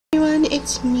Everyone,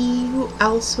 it's me. Who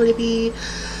else would it be?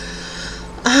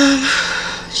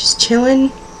 Just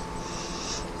chilling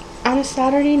on a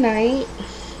Saturday night.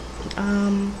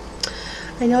 I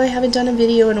know I haven't done a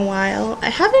video in a while. I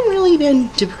haven't really been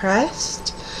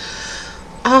depressed.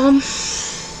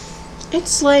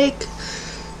 It's like,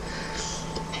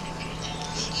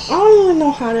 I don't even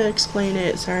know how to explain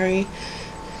it. Sorry.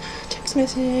 Text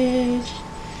message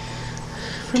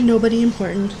from nobody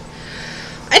important.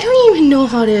 I don't even know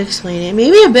how to explain it.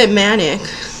 Maybe a bit manic.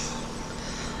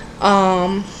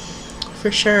 For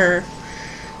sure.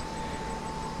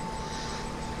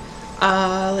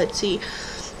 Let's see.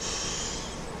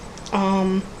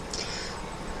 I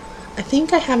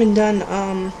think I haven't done,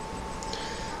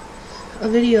 a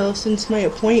video since my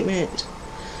appointment.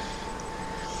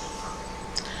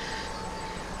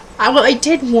 I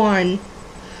did one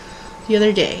the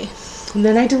other day, and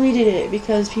then I deleted it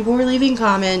because people were leaving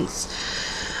comments,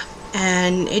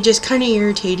 and it just kind of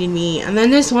irritated me. And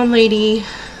then this one lady,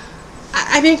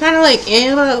 I've been kind of like,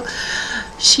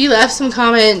 she left some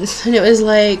comments, and it was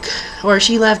like, or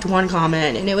she left one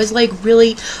comment, and it was like,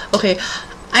 really, okay,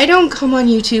 I don't come on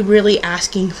YouTube really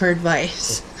asking for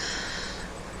advice.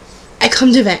 I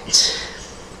come to vent.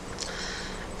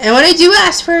 And when I do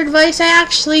ask for advice, I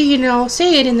actually,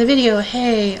 say it in the video.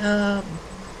 Hey,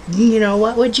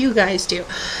 what would you guys do?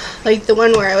 Like the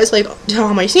one where I was like, to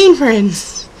all my scene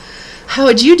friends, how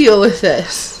would you deal with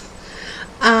this?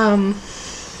 I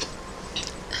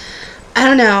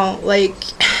don't know, like,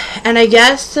 and I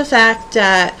guess the fact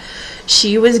that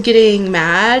she was getting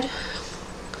mad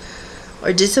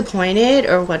or disappointed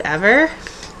or whatever,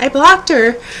 I blocked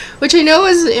her, which I know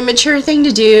is an immature thing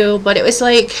to do, but it was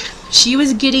like she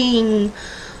was getting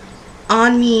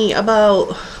on me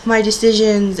about my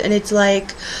decisions, and it's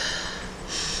like,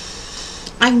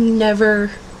 I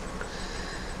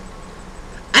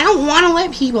don't want to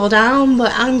let people down,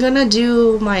 but I'm gonna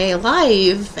do my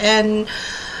life, and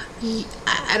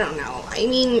I don't know. I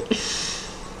mean,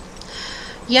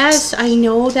 yes, I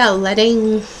know that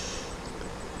letting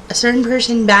a certain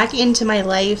person back into my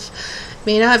life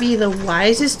may not be the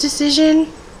wisest decision,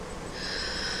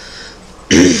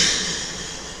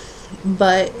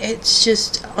 but it's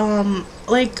just,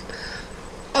 like,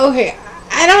 okay,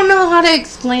 I don't know how to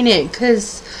explain it,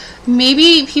 because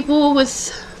maybe people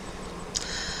with,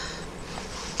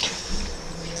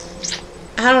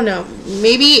 I don't know,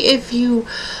 maybe if you,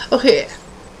 okay,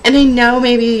 and I know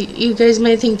maybe you guys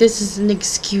might think this is an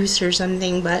excuse or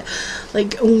something, but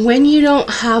like when you don't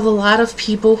have a lot of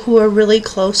people who are really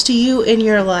close to you in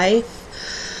your life,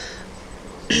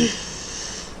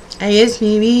 I guess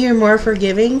maybe you're more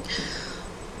forgiving.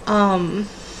 And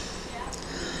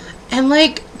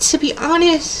like, to be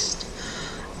honest,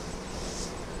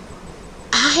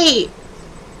 I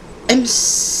am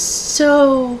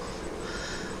so,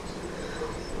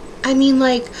 I mean,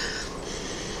 like,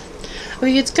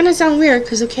 okay, it's gonna sound weird,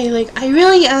 because, okay, like, I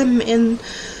really am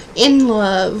in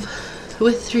love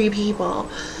with 3 people,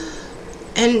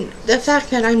 and the fact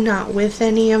that I'm not with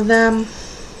any of them,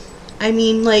 I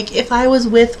mean, like, if I was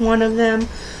with one of them,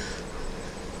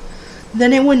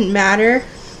 then it wouldn't matter.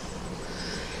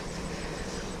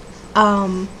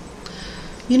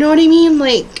 You know what I mean?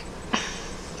 Like,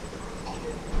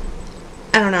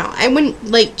 I don't know, I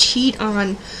wouldn't, like, cheat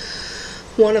on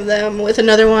one of them with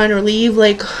another one, or leave,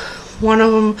 like, one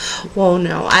of them. Well,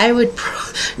 no, I would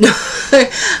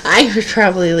I would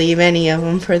probably leave any of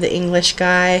them for the English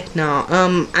guy. No,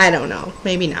 I don't know,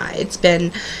 maybe not. It's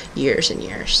been years and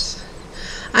years.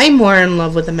 I'm more in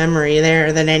love with the memory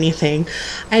there than anything.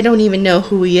 I don't even know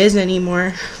who he is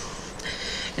anymore,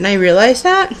 and I realize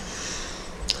that.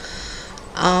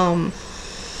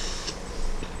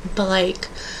 But like,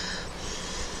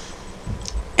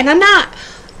 and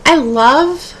I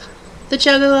love the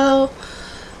Juggalo.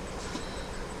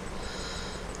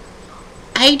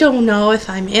 I don't know if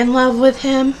I'm in love with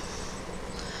him.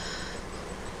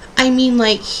 I mean,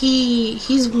 like,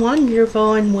 he's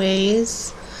wonderful in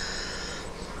ways.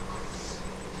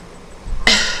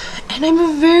 And I'm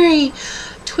a very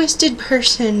twisted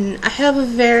person. I have a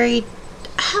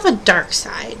dark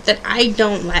side that I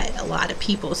don't let a lot of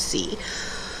people see.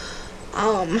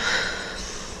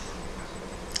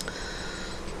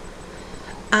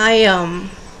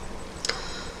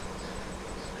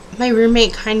 My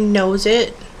roommate kind of knows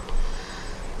it,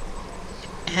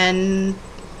 and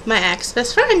my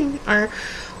ex-best friend, or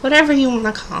whatever you want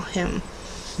to call him,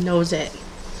 knows it.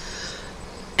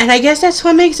 And I guess that's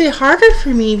what makes it harder for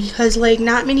me, because, like,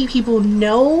 not many people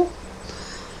know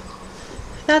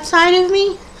that side of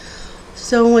me.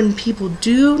 So when people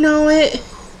do know it,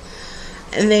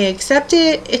 and they accept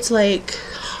it, it's like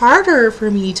harder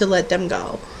for me to let them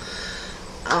go.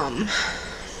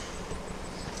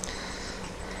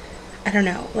 I don't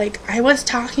know, like, I was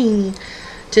talking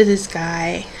to this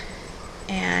guy,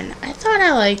 and I thought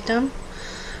I liked him,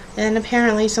 and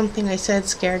apparently something I said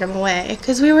scared him away,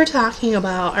 because we were talking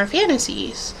about our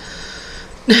fantasies.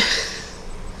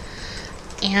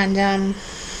 And,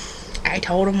 I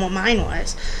told him what mine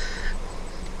was,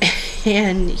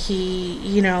 and he,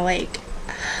 you know, like,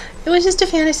 it was just a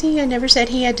fantasy. I never said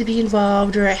he had to be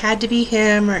involved, or it had to be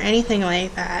him, or anything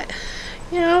like that.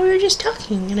 You know, we were just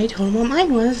talking, and I told him what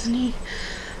mine was, and he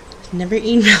never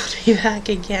emailed me back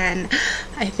again.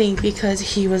 I think because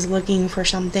he was looking for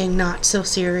something not so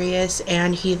serious,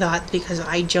 and he thought because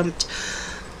I jumped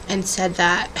and said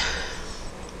that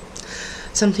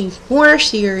something more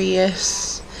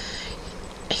serious,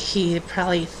 he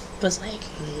probably was like,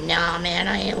 nah man,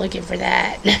 I ain't looking for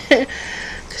that.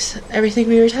 Because everything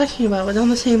we were talking about was on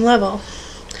the same level.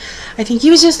 I think he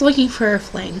was just looking for a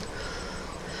fling,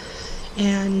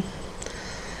 and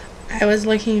I was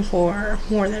looking for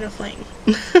more than a fling.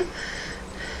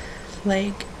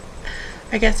 Like,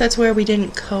 I guess that's where we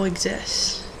didn't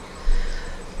coexist.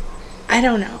 I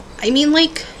don't know. I mean,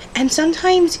 like, and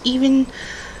sometimes even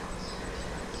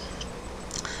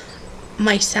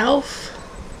myself,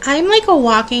 I'm like a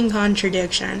walking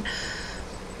contradiction.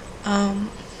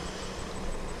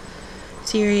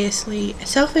 Seriously,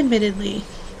 self-admittedly,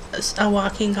 a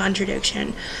walking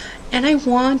contradiction. And I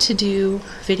want to do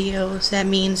videos that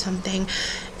mean something,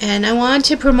 and I want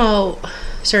to promote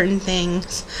certain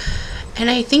things, and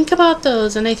I think about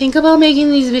those, and I think about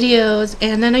making these videos,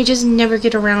 and then I just never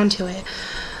get around to it.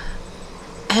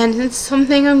 And it's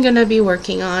something I'm gonna be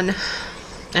working on,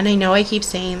 and I know I keep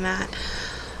saying that,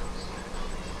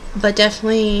 but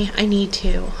definitely I need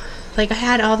to. Like, I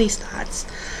had all these thoughts.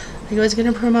 Like, I was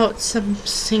gonna promote some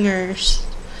singers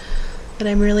that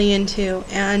I'm really into,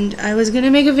 and I was gonna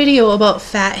make a video about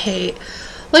fat hate.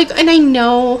 Like, and I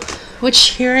know,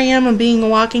 which here I am, I'm being a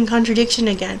walking contradiction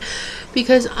again,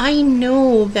 because I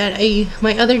know that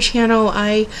my other channel,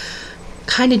 I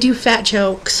kind of do fat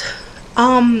jokes,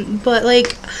 but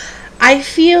like, I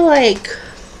feel like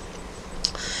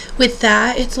with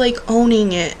that, it's like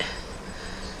owning it.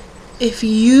 If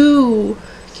you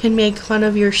can make fun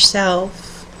of yourself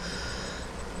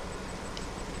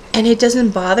and it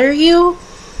doesn't bother you,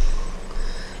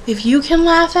 if you can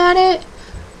laugh at it,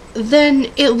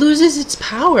 then it loses its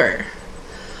power.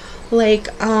 Like,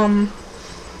 okay,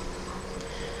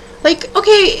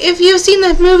 if you've seen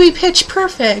the movie Pitch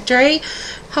Perfect, right?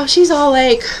 How she's all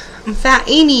like, I'm Fat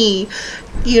Amy,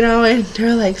 you know, and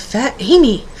they're like, Fat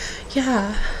Amy?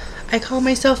 Yeah, I call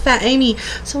myself Fat Amy,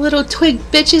 so little twig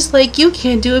bitches like you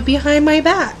can't do it behind my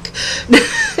back.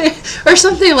 Or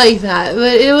something like that.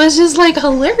 But it was just like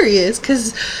hilarious,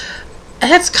 because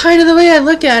that's kind of the way I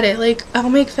look at it. Like, I'll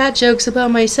make fat jokes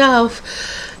about myself,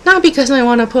 not because I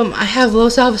want to I have low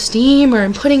self-esteem or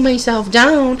I'm putting myself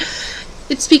down.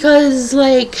 It's because,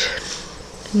 like,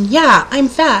 yeah, I'm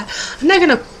fat. I'm not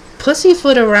gonna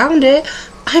pussyfoot around it.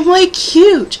 I'm like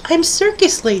huge. I'm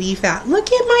circus lady fat.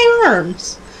 Look at my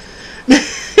arms.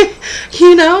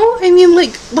 You know? I mean,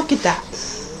 like, look at that.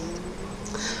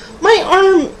 My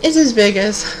arm is as big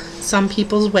as some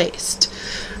people's waist.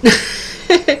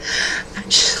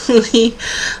 Actually,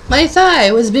 my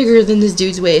thigh was bigger than this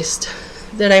dude's waist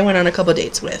that I went on a couple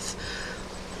dates with.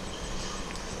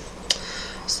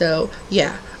 So,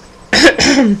 yeah.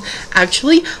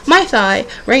 Actually, my thigh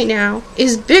right now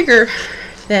is bigger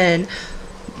than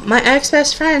my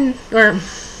ex-best friend, or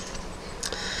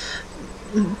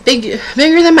bigger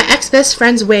than my ex-best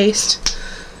friend's waist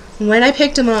when I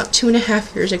picked him up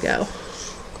 2.5 years ago,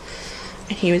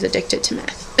 and he was addicted to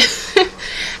meth.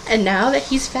 And now that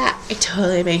he's fat, I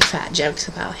totally make fat jokes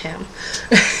about him.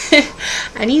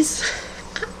 And he's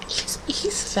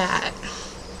fat.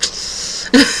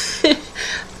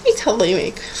 I totally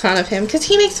make fun of him because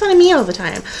he makes fun of me all the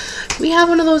time. We have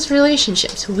one of those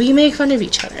relationships. We make fun of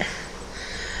each other.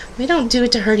 We don't do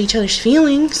it to hurt each other's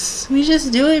feelings. We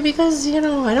just do it because, you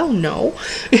know, I don't know.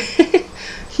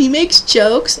 He makes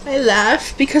jokes. I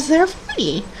laugh because they're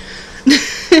funny.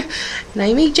 And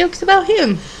I make jokes about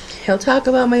him. He'll talk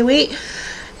about my weight.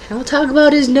 He'll talk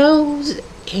about his nose.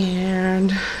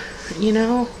 And, you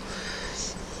know,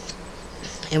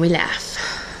 and we laugh.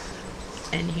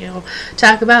 And he'll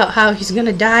talk about how he's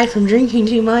gonna die from drinking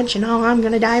too much and how I'm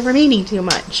gonna die from eating too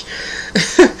much.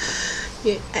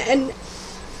 Yeah, and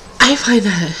I find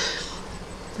that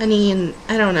funny, and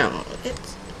I don't know,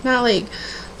 it's not like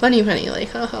funny, like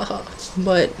ha ha ha,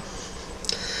 but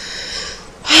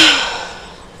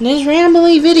And this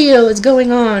rambling video is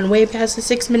going on way past the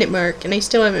 6-minute mark, and I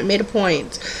still haven't made a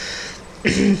point.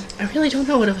 I really don't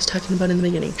know what I was talking about in the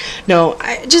beginning. No,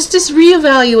 just this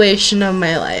reevaluation of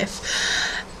my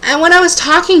life. And when I was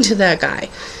talking to that guy,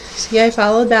 see, I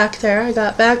followed back there. I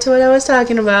got back to what I was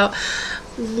talking about.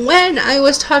 When I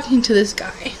was talking to this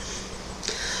guy,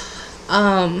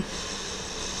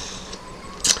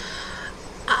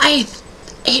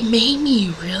 it made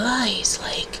me realize,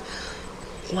 like,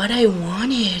 what I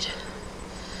wanted.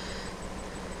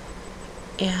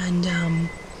 And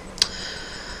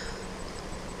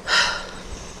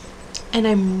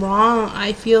I'm wrong.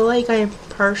 I feel like I'm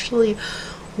partially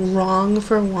wrong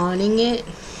for wanting it.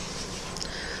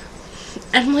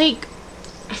 And, like,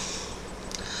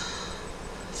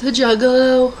 the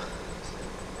juggalo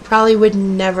probably would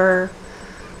never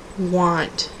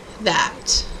want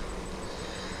that.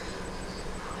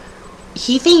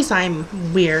 He thinks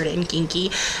I'm weird and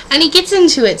kinky, and he gets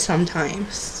into it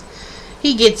sometimes.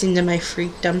 He gets into my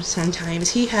freakdom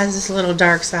sometimes. He has this little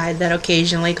dark side that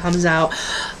occasionally comes out.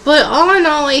 But all in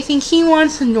all, I think he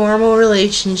wants a normal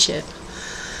relationship.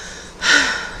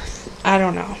 I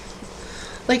don't know.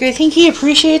 Like, I think he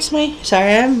appreciates my...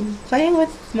 Sorry, I'm playing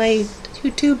with my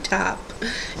YouTube top.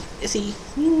 See?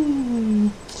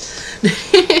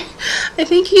 I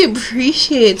think he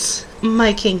appreciates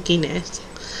my kinkiness.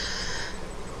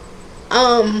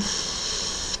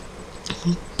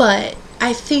 But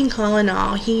I think all in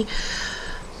all, he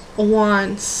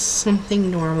wants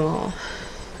something normal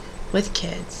with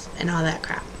kids and all that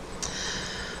crap.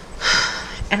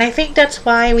 And I think that's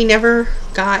why we never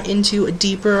got into a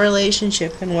deeper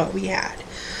relationship than what we had.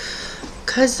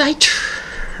 'Cause I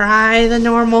try the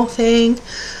normal thing,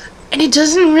 and it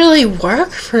doesn't really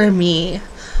work for me.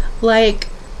 Like,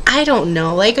 I don't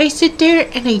know. Like, I sit there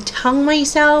and I tell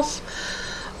myself,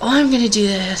 oh, I'm gonna do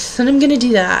this, and I'm gonna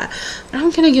do that, and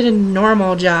I'm gonna get a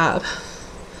normal job.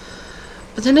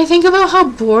 But then I think about how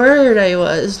bored I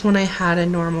was when I had a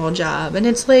normal job, and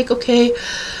it's like, okay,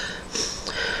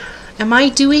 am I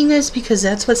doing this because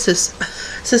that's what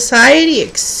society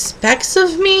expects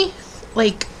of me?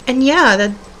 Like, and yeah,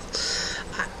 that,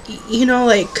 you know,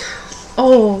 like,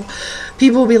 oh,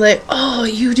 people will be like, oh,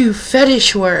 you do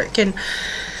fetish work, and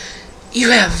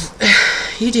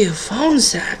you do phone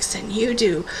sex, and you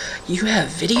have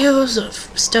videos of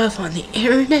stuff on the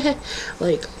internet,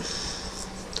 like,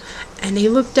 and they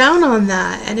look down on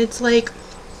that, and it's like,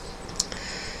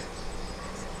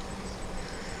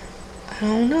 I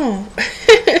don't know.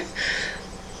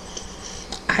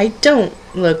 I don't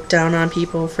look down on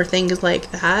people for things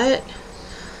like that.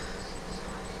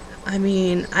 I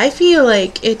mean, I feel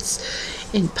like it's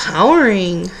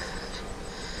empowering.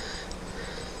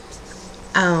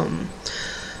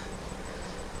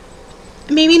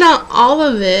 Maybe not all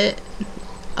of it,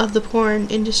 of the porn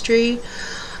industry,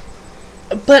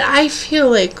 but I feel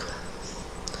like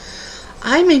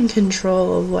I'm in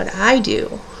control of what I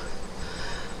do.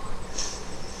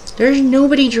 There's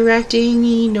nobody directing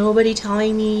me, nobody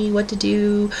telling me what to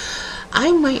do.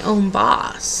 I'm my own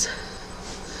boss.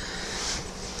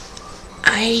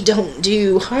 I don't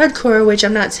do hardcore, which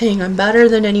I'm not saying I'm better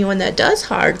than anyone that does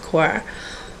hardcore.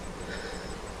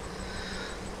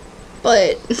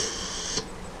 But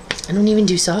I don't even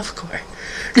do softcore.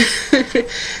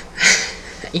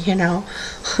 You know,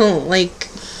 like,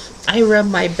 I rub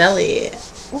my belly,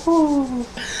 ooh,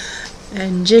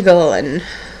 and jiggle and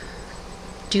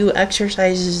do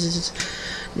exercises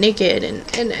naked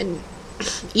and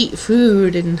eat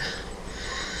food, and,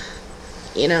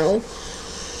 you know,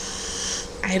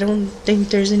 I don't think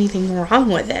there's anything wrong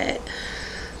with it.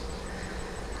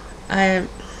 I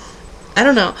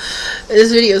don't know.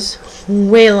 This video's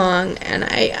way long, and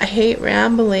I hate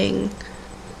rambling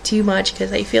too much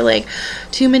because I feel like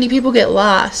too many people get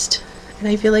lost, and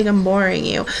I feel like I'm boring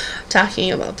you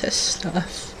talking about this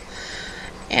stuff.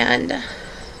 And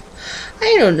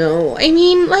I don't know. I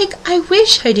mean, like, I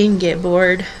wish I didn't get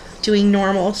bored doing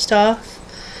normal stuff,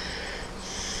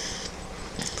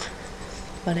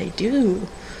 but I do.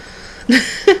 I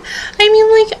mean,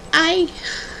 like, I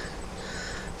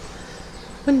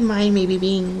wouldn't mind maybe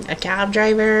being a cab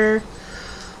driver.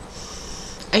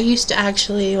 I used to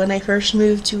actually, when I first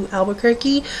moved to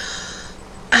Albuquerque,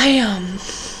 I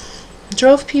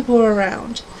drove people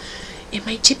around in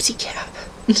my gypsy cab.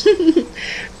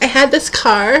 I had this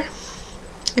car.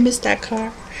 I missed that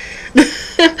car.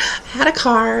 I had a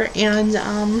car, and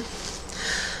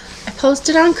I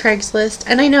posted on Craigslist,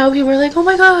 and I know people were like, oh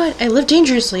my god, I live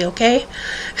dangerously, okay?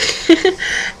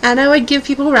 And I would give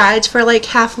people rides for like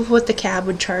half of what the cab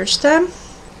would charge them.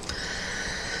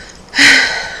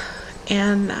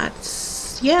 And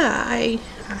that's, yeah,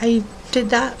 I did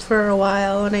that for a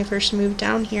while when I first moved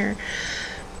down here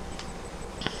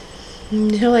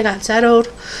until I got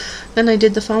settled. Then I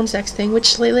did the phone sex thing,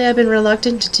 which lately I've been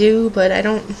reluctant to do, but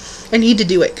I need to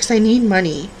do it because I need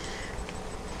money.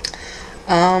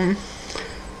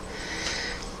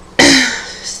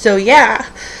 So yeah.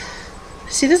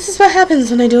 See, this is what happens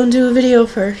when I don't do a video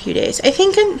for a few days. I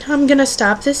think I'm gonna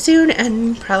stop this soon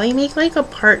and probably make like a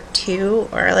part 2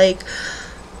 or like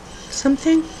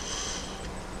something.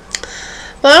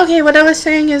 But okay, what I was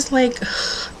saying is like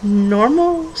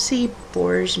normalcy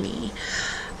bores me.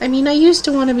 I mean, I used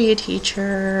to want to be a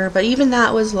teacher, but even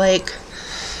that was like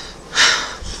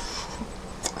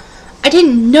I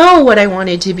didn't know what I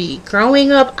wanted to be.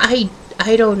 Growing up, I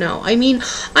don't know. I mean,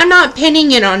 I'm not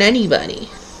pinning it on anybody.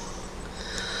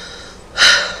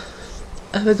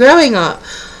 But growing up,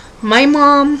 my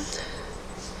mom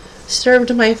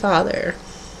served my father.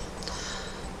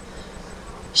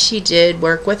 She did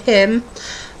work with him,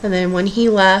 and then when he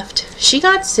left, she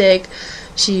got sick.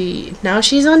 Now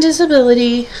she's on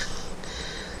disability,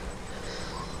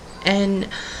 and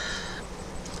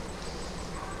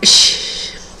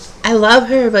I love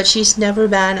her, but she's never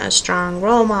been a strong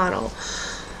role model.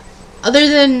 Other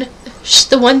than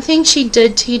the one thing she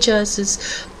did teach us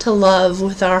is to love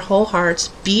with our whole hearts,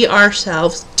 be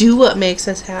ourselves, do what makes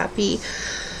us happy,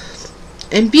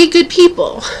 and be good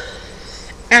people.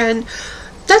 And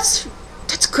that's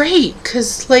great,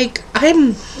 because like I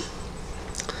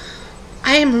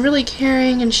am a really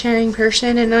caring and sharing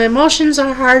person, and emotions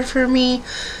are hard for me.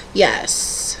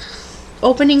 Yes.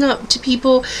 Opening up to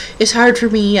people is hard for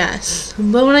me, yes.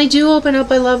 But when I do open up,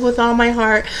 I love with all my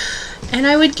heart. And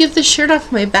I would give the shirt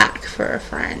off my back for a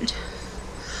friend.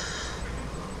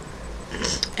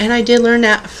 And I did learn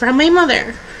that from my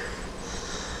mother.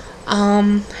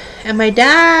 And my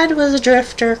dad was a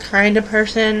drifter kind of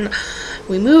person.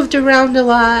 We moved around a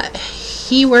lot.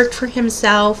 He worked for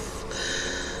himself,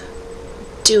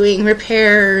 doing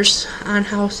repairs on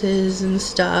houses and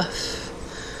stuff.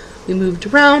 We moved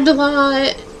around a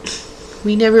lot.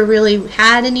 We never really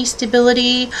had any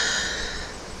stability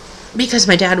because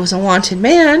my dad was a wanted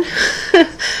man.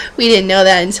 We didn't know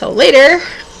that until later.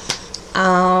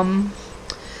 That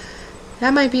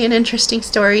might be an interesting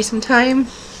story sometime.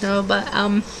 No, but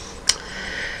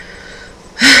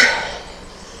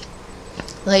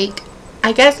like,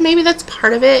 I guess maybe that's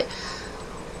part of it.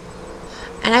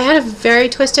 And I had a very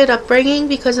twisted upbringing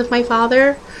because of my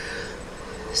father.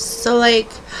 So like,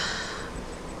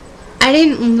 I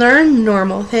didn't learn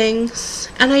normal things,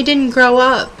 and I didn't grow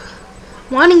up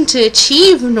wanting to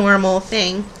achieve normal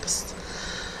things.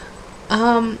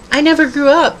 I never grew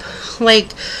up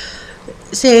like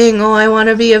saying, oh, I want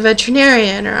to be a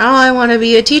veterinarian, or oh, I want to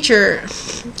be a teacher.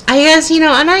 I guess,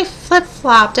 and I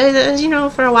flip-flopped.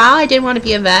 For a while I did want to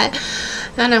be a vet,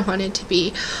 then I wanted to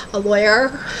be a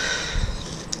lawyer,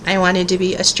 I wanted to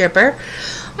be a stripper,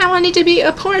 I wanted to be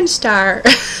a porn star.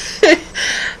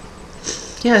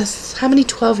 Yes, how many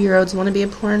 12-year-olds want to be a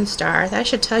porn star? That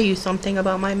should tell you something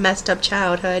about my messed up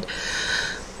childhood.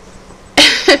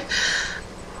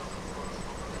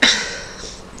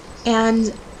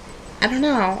 And I don't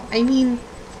know. I mean,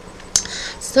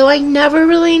 so I never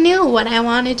really knew what I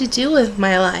wanted to do with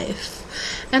my life.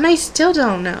 And I still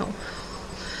don't know.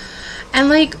 And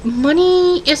like,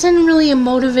 money isn't really a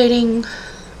motivating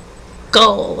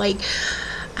goal. Like,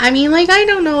 I mean, like, I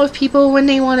don't know if people, when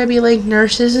they want to be like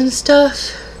nurses and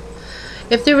stuff,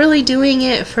 if they're really doing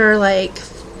it for like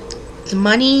the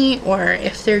money, or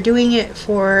if they're doing it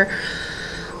for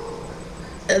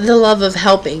the love of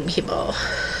helping people.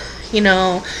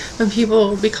 When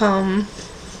people become,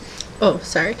 oh,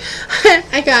 sorry,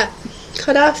 I got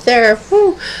cut off there.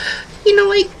 Whew.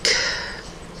 Like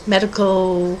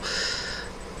medical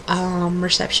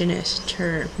receptionist,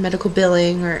 or medical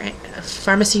billing, or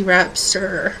pharmacy reps,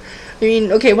 or I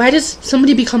mean, okay, why does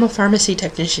somebody become a pharmacy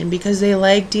technician? Because they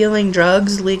like dealing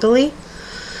drugs legally?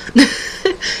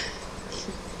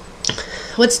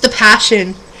 What's the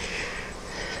passion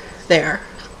there?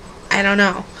 I don't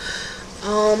know.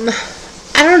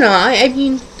 I don't know. I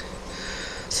mean,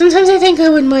 sometimes I think I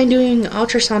wouldn't mind doing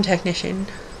ultrasound technician.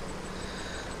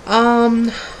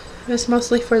 It's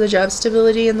mostly for the job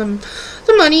stability and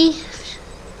the money.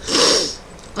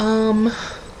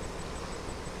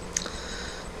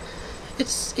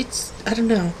 It's I don't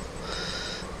know.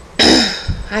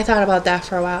 I thought about that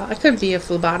for a while. I could be a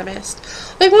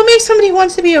phlebotomist. Like, what makes somebody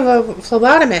want to be a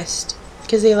phlebotomist?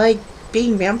 Because they like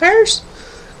being vampires?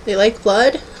 They like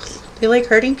blood? They like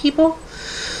hurting people?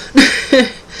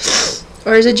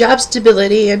 Or is it job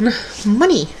stability and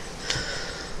money?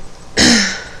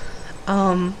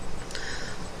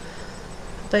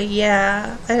 But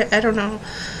yeah, I don't know.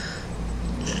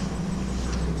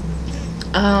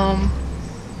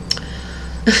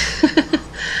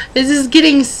 This is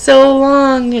getting so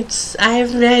long.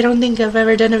 I don't think I've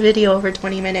ever done a video over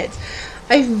 20 minutes.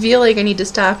 I feel like I need to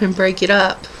stop and break it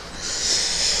up.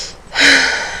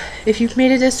 If you've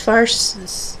made it this far,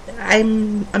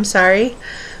 I'm sorry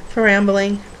for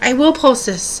rambling. I will post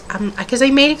this because I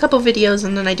made a couple videos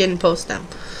and then I didn't post them.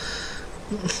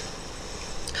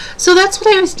 So that's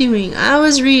what I was doing. I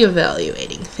was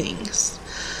reevaluating things.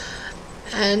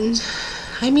 And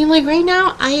I mean, like, right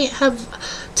now I have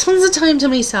tons of time to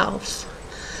myself.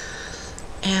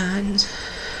 And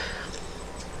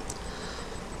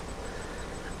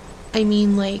I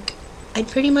mean, like, I'm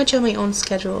pretty much on my own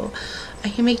schedule. I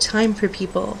can make time for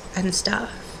people and stuff.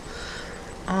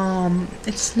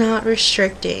 It's not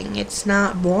restricting. It's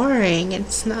not boring.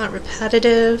 It's not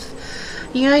repetitive.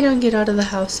 Yeah, I don't get out of the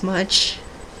house much.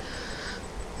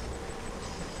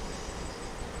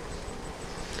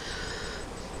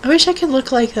 I wish I could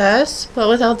look like this, but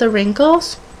without the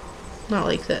wrinkles. Not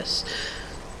like this.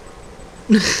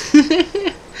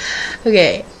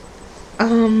 Okay.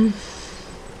 And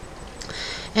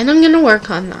I'm gonna work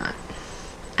on that.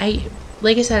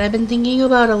 Like I said, I've been thinking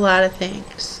about a lot of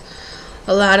things.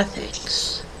 A lot of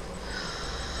things.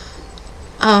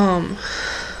 And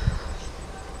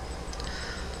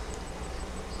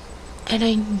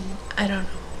I don't know.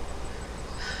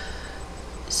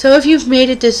 So if you've made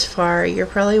it this far, you're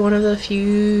probably one of the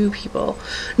few people.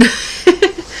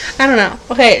 I don't know.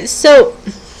 Okay, so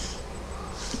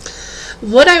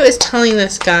what I was telling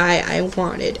this guy I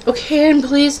wanted. Okay, and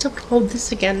please don't hold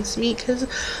this against me because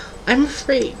I'm a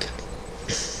freak.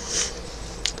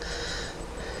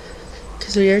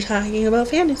 Because we are talking about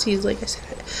fantasies, like I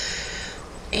said.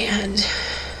 And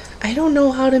I don't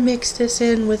know how to mix this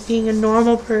in with being a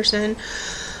normal person.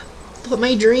 But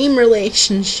my dream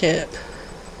relationship.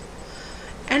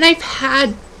 And I've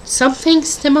had something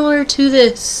similar to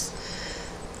this.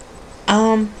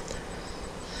 I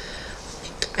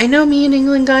know me and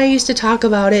England guy used to talk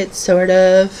about it, sort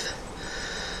of.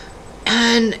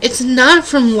 And it's not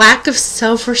from lack of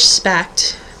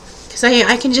self-respect. Because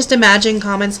I can just imagine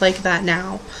comments like that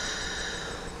now.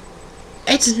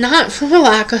 It's not from a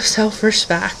lack of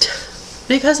self-respect.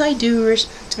 Because I do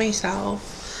respect myself.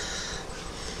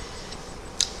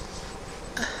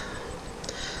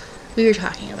 We were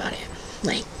talking about it.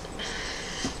 Like,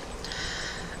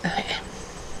 okay.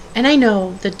 And I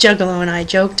know that Juggalo and I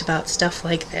joked about stuff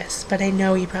like this, but I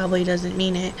know he probably doesn't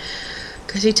mean it.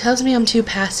 Because he tells me I'm too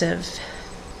passive.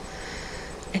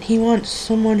 And he wants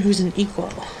someone who's an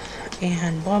equal.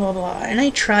 And blah, blah, blah. And I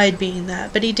tried being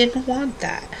that, but he didn't want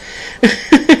that.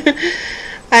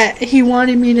 He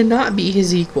wanted me to not be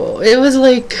his equal. It was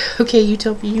like, okay, you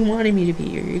told me you wanted me to be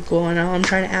your equal, and now I'm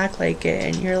trying to act like it,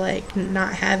 and you're like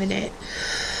not having it.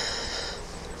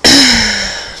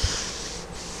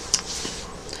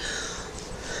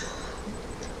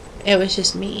 It was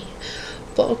just me.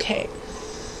 But okay.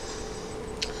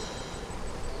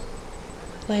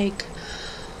 Like,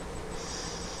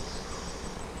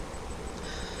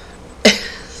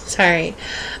 sorry.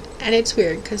 And it's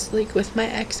weird because, like, with my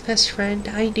ex-best friend,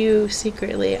 I knew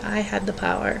secretly I had the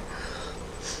power.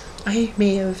 I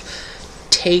may have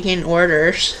taken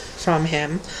orders from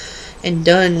him and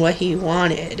done what he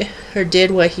wanted, or did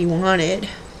what he wanted.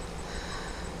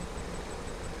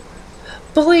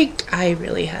 But, like, I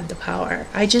really had the power.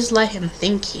 I just let him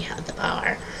think he had the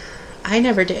power. I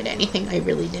never did anything I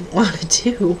really didn't want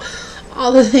to do.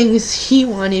 All the things he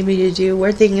wanted me to do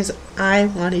were things I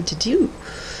wanted to do.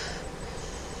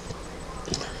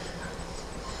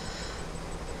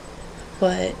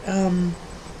 But, I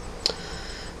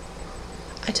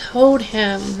told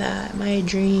him that my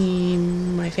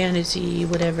dream, my fantasy,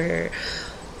 whatever,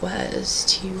 was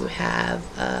to have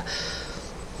a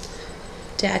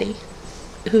daddy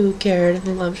who cared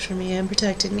and loved for me and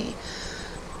protected me.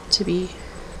 To be,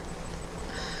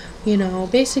 you know,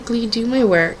 basically do my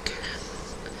work.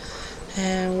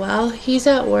 And while he's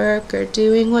at work or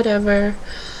doing whatever,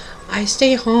 I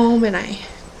stay home and I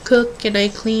cook and I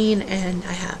clean and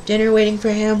I have dinner waiting for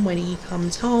him when he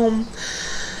comes home.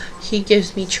 He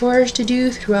gives me chores to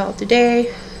do throughout the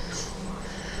day.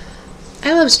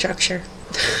 I love structure.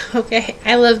 Okay,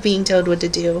 I love being told what to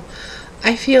do.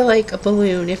 I feel like a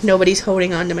balloon if nobody's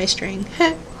holding on to my string.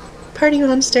 Party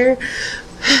monster.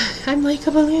 I'm like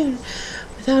a balloon.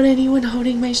 Without anyone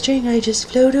holding my string, I just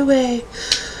float away.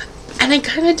 And I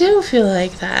kind of do feel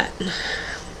like that.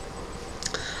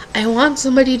 I want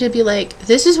somebody to be like,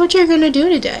 this is what you're going to do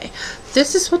today.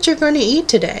 This is what you're going to eat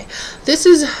today. This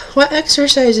is what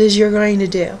exercises you're going to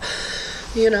do.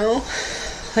 You know?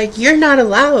 Like, you're not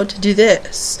allowed to do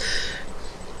this,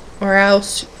 or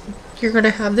else you're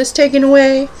gonna have this taken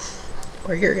away,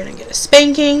 or you're gonna get a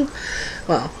spanking.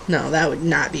 Well, no, that would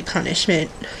not be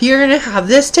punishment. You're gonna have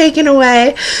this taken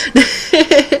away.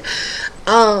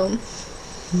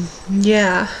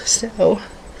 Yeah, so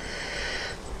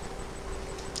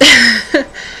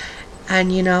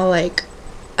and you know, like,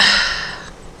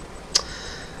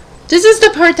 this is the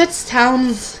part that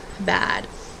sounds bad.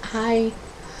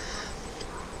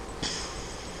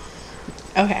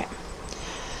 Okay.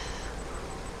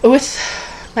 With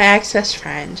my ex-best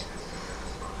friend,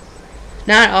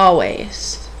 not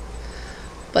always,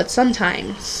 but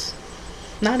sometimes,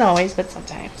 not always, but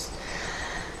sometimes,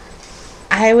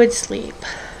 I would sleep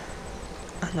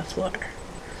on the floor,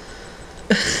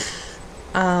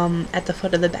 at the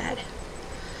foot of the bed.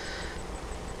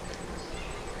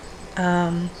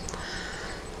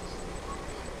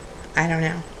 I don't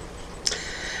know.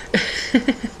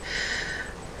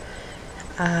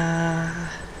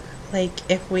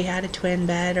 Like, if we had a twin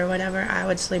bed or whatever, I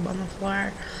would sleep on the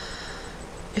floor.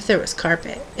 If there was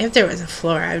carpet. If there was a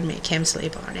floor, I would make him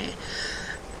sleep on it.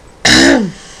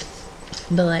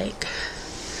 But, like,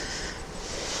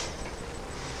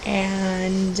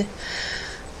 and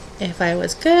if I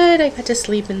was good, I got to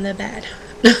sleep in the bed.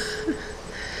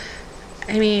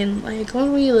 I mean, like,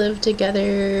 when we lived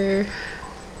together,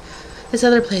 this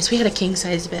other place, we had a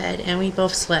king-size bed, and we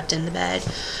both slept in the bed.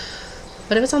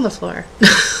 But it was on the floor.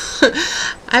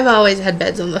 I've always had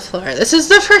beds on the floor. This is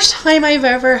the first time I've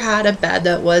ever had a bed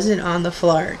that wasn't on the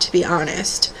floor, to be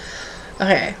honest.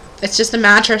 Okay, it's just a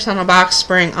mattress on a box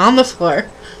spring on the floor.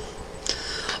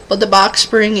 But the box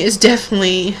spring is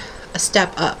definitely a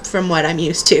step up from what I'm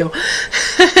used to.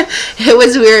 It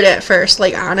was weird at first.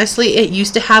 Like, honestly, it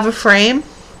used to have a frame.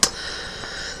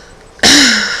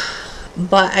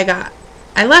 But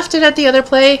I left it at the other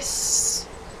place.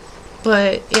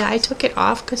 But yeah, I took it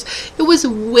off because it was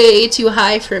way too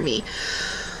high for me.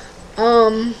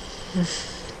 I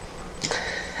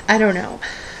don't know.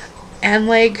 And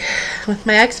like, with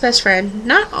my ex-best friend,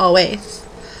 not always.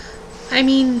 I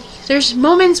mean, there's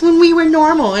moments when we were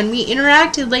normal and we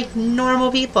interacted like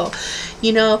normal people.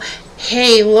 You know,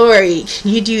 hey, Lori,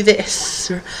 can you do this?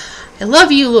 Or, I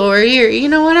love you, Lori, or, you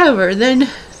know, whatever. Then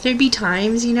there'd be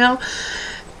times, you know,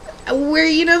 where,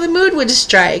 you know, the mood would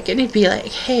strike and it'd be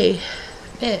like, hey,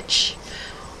 bitch,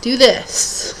 do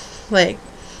this. Like,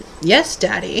 yes,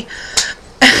 daddy.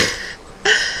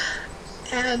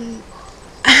 And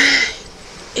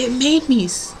it made me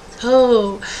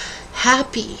so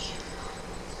happy.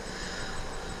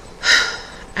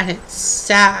 And it's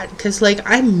sad because, like,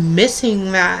 I'm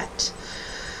missing that.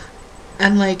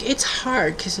 And, like, it's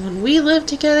hard because when we lived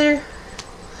together,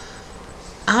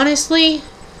 honestly,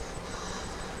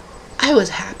 I was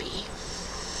happy.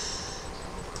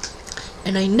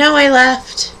 And I know I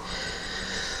left.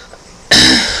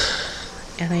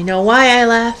 And I know why I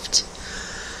left.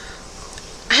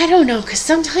 I don't know, because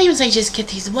sometimes I just get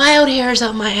these wild hairs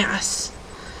up my ass.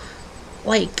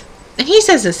 Like, and he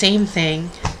says the same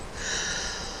thing.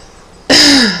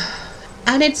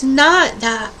 And it's not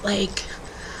that, like,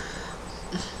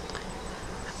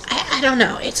 I don't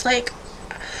know. It's like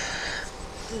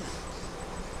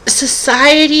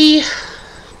society,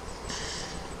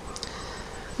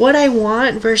 what I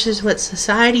want versus what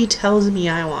society tells me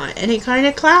I want, and it kind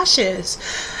of clashes.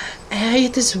 And I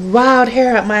get this wild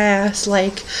hair up my ass,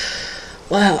 like,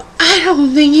 well, I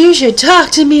don't think you should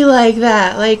talk to me like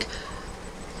that. Like,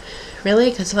 really?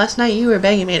 Because last night you were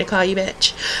begging me to call you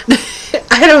bitch.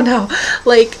 I don't know.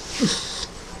 Like,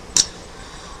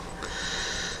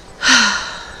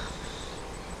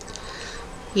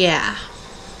 yeah.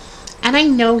 And I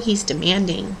know he's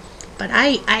demanding, but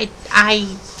I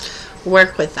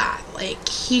work with that. Like,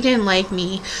 he didn't like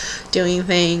me doing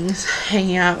things,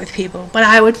 hanging out with people, but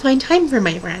I would find time for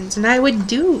my friends, and I would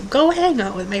go hang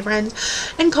out with my friends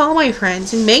and call my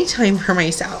friends and make time for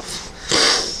myself.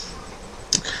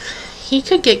 He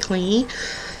could get clingy,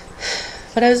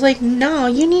 but I was like, no,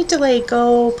 you need to, like,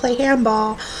 go play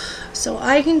handball so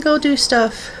I can go do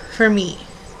stuff for me,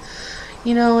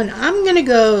 you know. And I'm gonna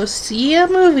go see a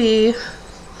movie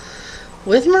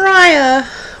with Mariah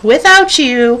without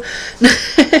you.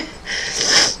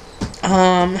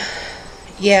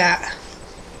 Yeah.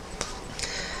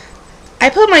 I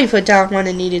put my foot down when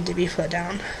it needed to be put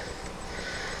down.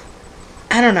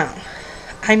 I don't know.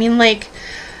 I mean, like,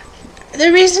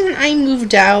 the reason I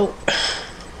moved out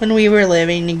when we were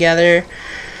living together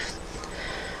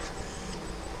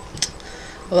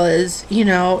was, you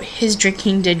know, his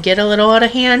drinking did get a little out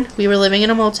of hand. We were living in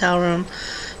a motel room.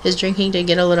 His drinking did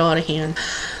get a little out of hand.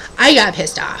 I got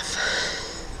pissed off.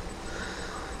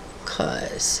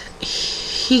 because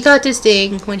he got this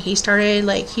thing when he started,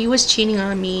 like, he was cheating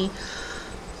on me,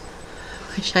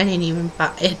 which I didn't even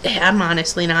buy it. I'm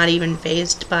honestly not even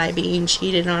fazed by being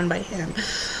cheated on by him.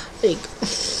 Like,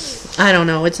 I don't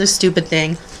know, it's a stupid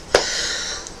thing.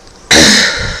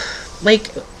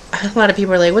 Like, a lot of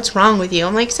people are like, what's wrong with you?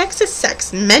 I'm like, sex is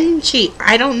sex. Men cheat.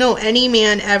 I don't know any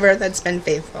man ever that's been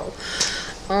faithful.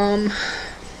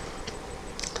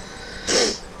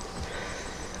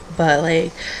 But,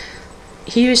 like,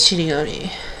 he was cheating on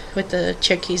me with the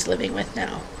chick he's living with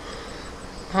now.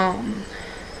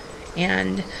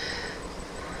 And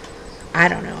I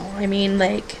don't know. I mean,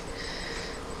 like,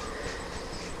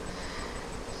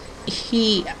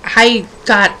 I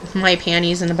got my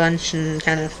panties in a bunch and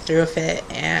kind of threw a fit,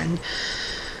 and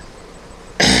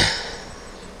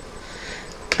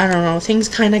I don't know, things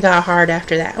kind of got hard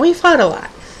after that. We fought a lot.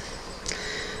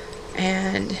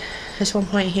 And at one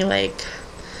point he, like,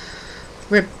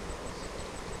 ripped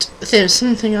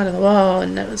something out of the wall,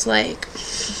 and it was like,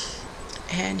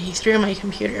 and he threw my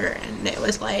computer, and it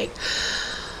was like,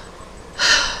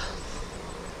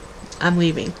 I'm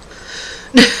leaving.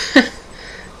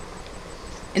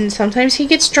 And sometimes he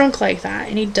gets drunk like that,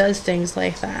 and he does things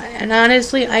like that. And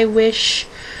honestly, I wish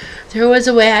there was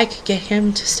a way I could get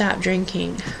him to stop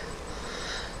drinking.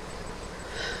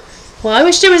 Well, I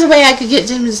wish there was a way I could get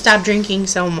him to stop drinking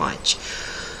so much.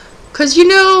 Because, you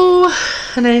know,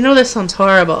 and I know this sounds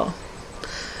horrible,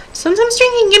 sometimes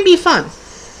drinking can be fun.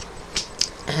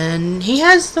 And he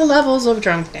has the levels of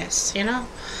drunkenness, you know.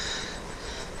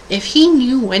 If he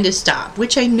knew when to stop,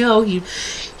 which I know he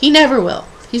never will.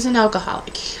 He's an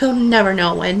alcoholic. He'll never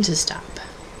know when to stop.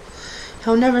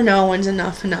 He'll never know when's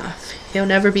enough. He'll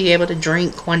never be able to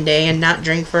drink one day and not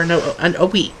drink for a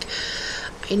week.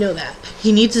 I know that.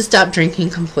 He needs to stop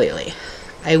drinking completely.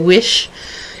 I wish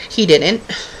he didn't,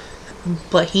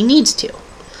 but he needs to.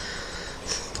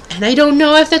 And I don't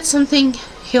know if that's something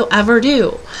he'll ever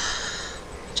do.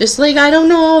 Just like I don't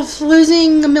know if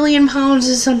losing 1 million pounds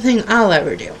is something I'll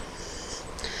ever do.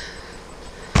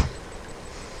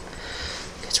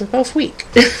 We're both weak.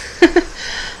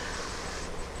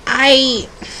 I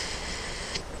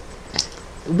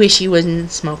wish he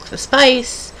wouldn't smoke the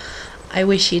spice. I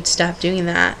wish he'd stop doing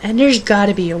that. And there's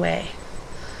gotta be a way.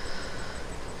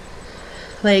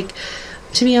 Like,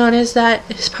 to be honest, that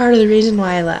is part of the reason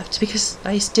why I left. Because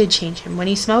I did change him. When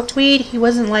he smoked weed, he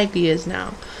wasn't like he is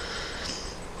now.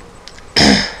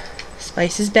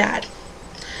 Spice is bad.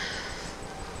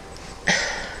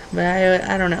 But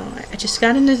I don't know. I just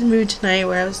got in this mood tonight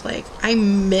where I was like, I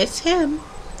miss him.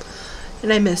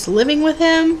 And I miss living with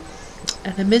him.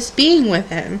 And I miss being with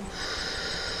him.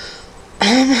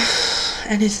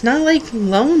 And it's not like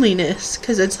loneliness.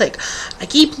 Because it's like, I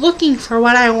keep looking for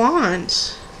what I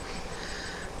want.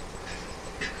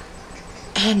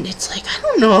 And it's like, I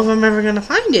don't know if I'm ever going to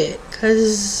find it.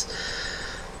 Because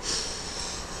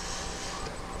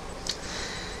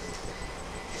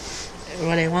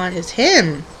what I want is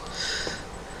him.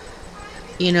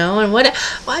 You know, and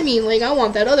I mean, like, I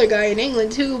want that other guy in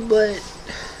England too, but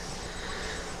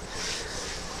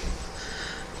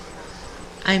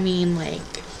I mean, like,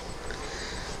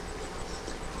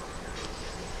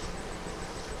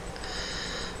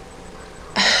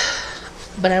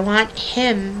 but I want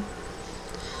him.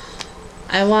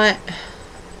 I want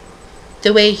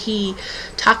the way he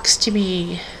talks to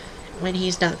me when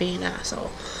he's not being an asshole,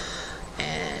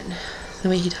 and the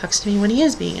way he talks to me when he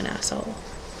is being an asshole.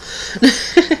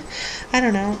 I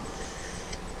don't know.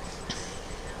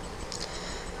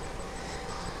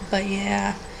 But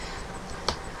yeah.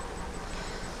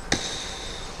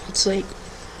 It's like,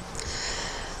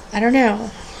 I don't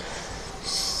know.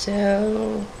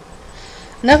 So,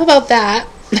 enough about that.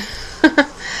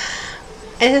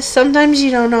 And sometimes you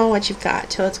don't know what you've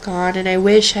got till it's gone, and I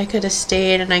wish I could have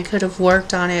stayed and I could have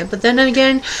worked on it. But then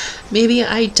again, maybe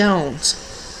I don't.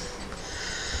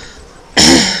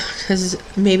 Because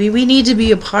maybe we need to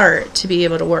be apart to be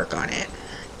able to work on it.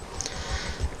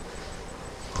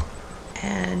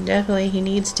 And definitely he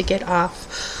needs to get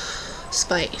off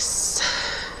spice.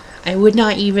 I would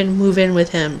not even move in with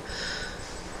him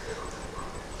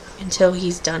until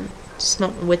he's done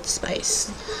smoking with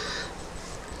spice.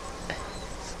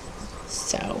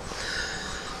 So,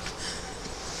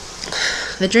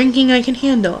 the drinking I can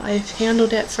handle. I've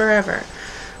handled it forever.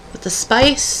 But the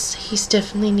spice, he's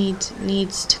definitely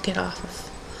needs to get off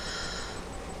of,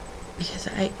 because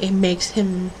it makes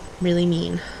him really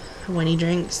mean when he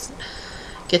drinks.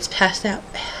 Gets past that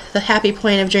the happy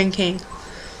point of drinking,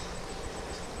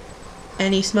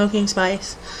 and he's smoking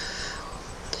spice.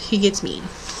 He gets mean.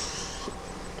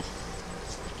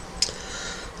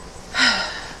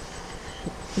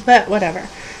 But whatever.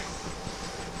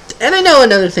 And I know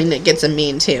another thing that gets him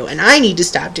mean too, and I need to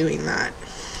stop doing that.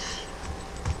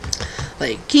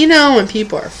 Like, you know, when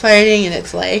people are fighting and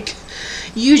it's like,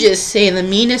 you just say the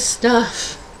meanest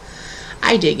stuff.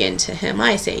 I dig into him.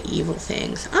 I say evil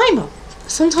things.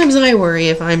 Sometimes I worry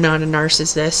if I'm not a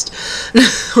narcissist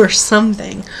or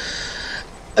something.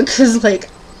 Because, like,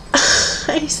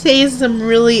 I say some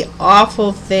really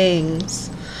awful things.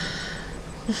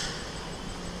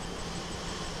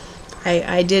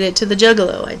 I did it to the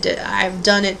Juggalo. I've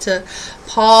done it to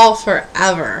Paul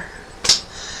forever.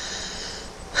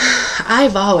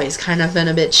 I've always kind of been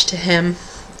a bitch to him.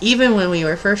 Even when we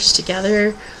were first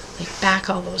together, like back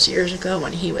all those years ago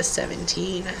when he was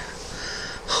 17.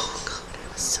 Oh God,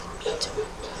 I was so mean to him.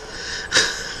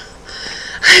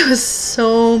 I was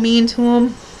so mean to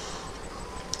him.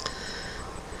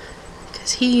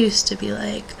 Because he used to be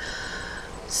like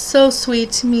so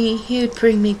sweet to me. He would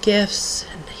bring me gifts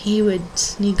and he would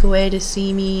sneak away to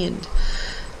see me and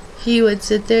he would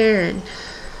sit there and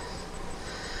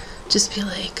just be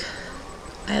like,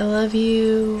 I love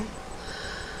you.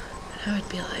 And I would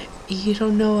be like, you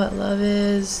don't know what love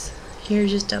is. You're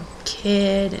just a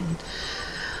kid and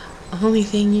the only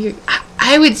thing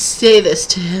I would say this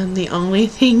to him, the only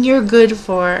thing you're good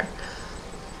for.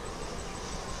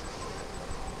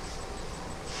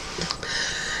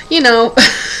 You know,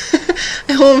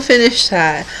 I won't finish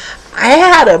that. I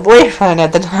had a boyfriend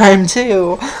at the time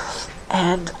too,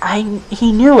 and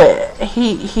he knew it.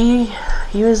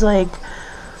 He was like,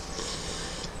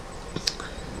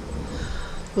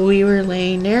 we were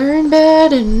laying there in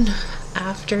bed and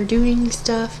after doing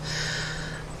stuff,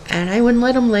 and I wouldn't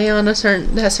let him lay on that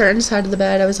certain side of the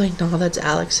bed. I was like, no, that's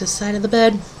Alex's side of the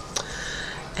bed,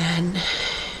 and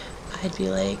I'd be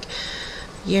like,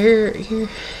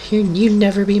 you'd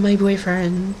never be my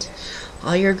boyfriend.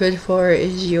 All you're good for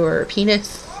is your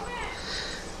penis.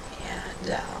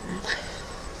 And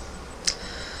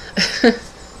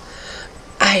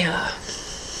I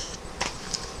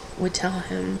would tell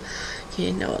him he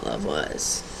didn't know what love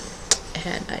was,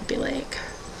 and I'd be like,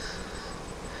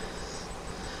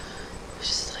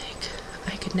 just like,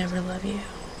 I could never love you,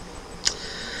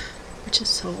 which is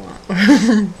so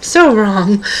wrong. So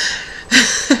wrong.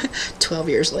 12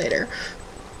 years later.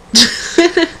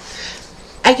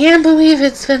 I can't believe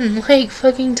it's been like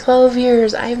fucking 12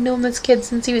 years. I've known this kid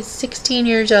since he was 16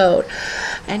 years old.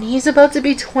 And he's about to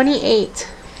be 28.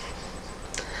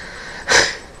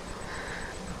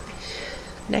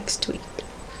 Next week.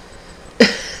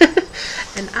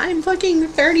 And I'm fucking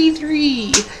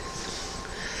 33.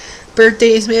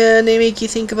 Birthdays, man, they make you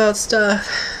think about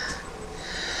stuff.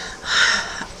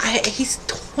 He's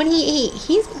 28.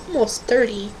 He's almost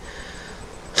 30.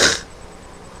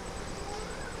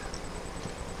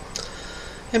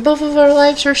 And both of our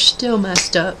lives are still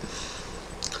messed up.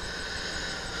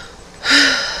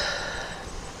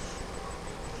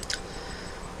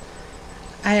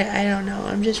 I don't know.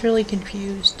 I'm just really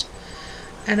confused.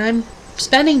 And I'm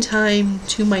spending time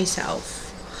to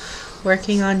myself.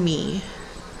 Working on me.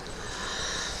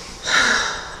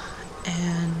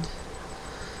 And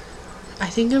I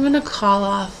think I'm gonna call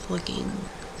off looking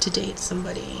to date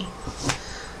somebody.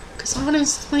 Because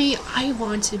honestly, I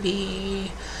want to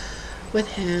be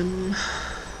with him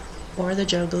or the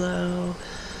Juggalo,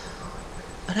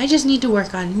 but I just need to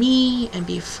work on me and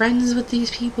be friends with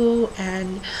these people,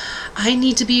 and I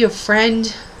need to be a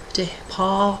friend to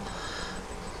Paul,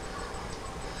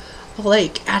 but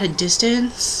like at a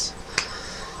distance.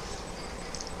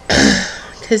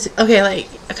 Because okay, like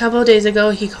a couple of days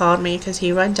ago he called me because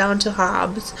he went down to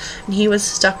Hobbs and he was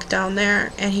stuck down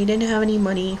there and he didn't have any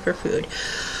money for food,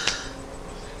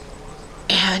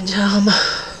 and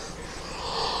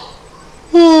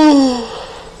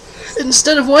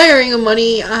instead of wiring him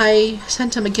money, I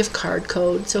sent him a gift card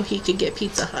code so he could get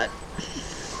Pizza Hut.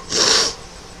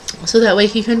 So that way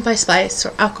he couldn't buy spice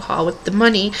or alcohol with the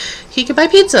money. He could buy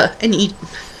pizza and eat.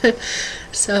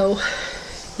 So,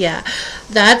 yeah,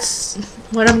 that's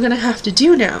what I'm gonna have to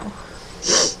do now.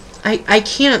 I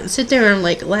can't sit there and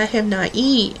like let him not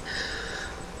eat.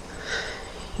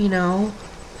 You know,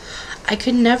 I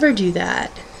could never do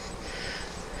that.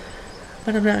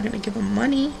 But I'm not gonna give him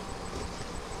money.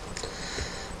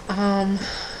 I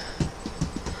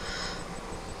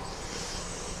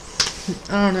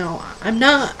don't know.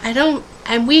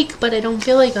 I'm weak, but I don't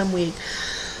feel like I'm weak.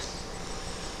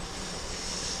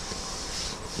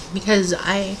 Because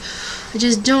I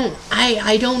just don't,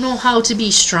 I don't know how to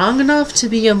be strong enough to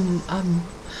be, to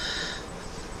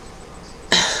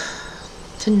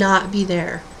not be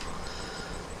there.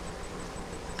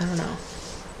 I don't know.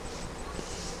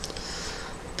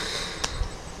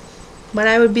 But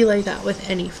I would be like that with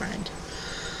any friend.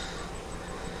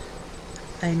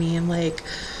 I mean, like,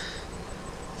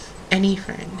 any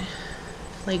friend.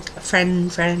 Like, a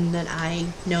friend that I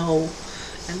know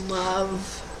and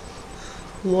love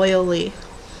loyally.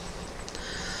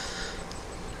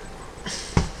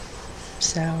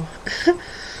 So,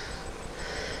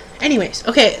 anyways,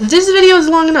 okay, this video is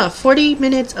long enough. 40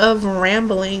 minutes of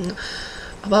rambling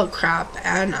about crap,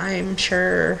 and I'm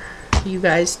sure you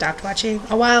guys stopped watching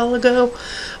a while ago,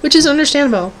 which is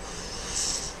understandable.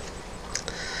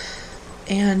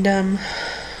 And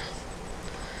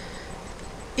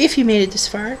if you made it this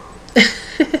far,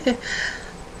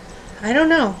 I don't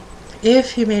know,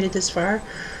 if you made it this far,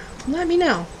 let me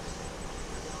know.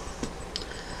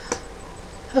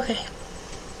 Okay.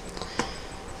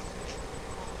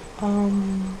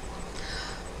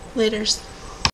 Laters.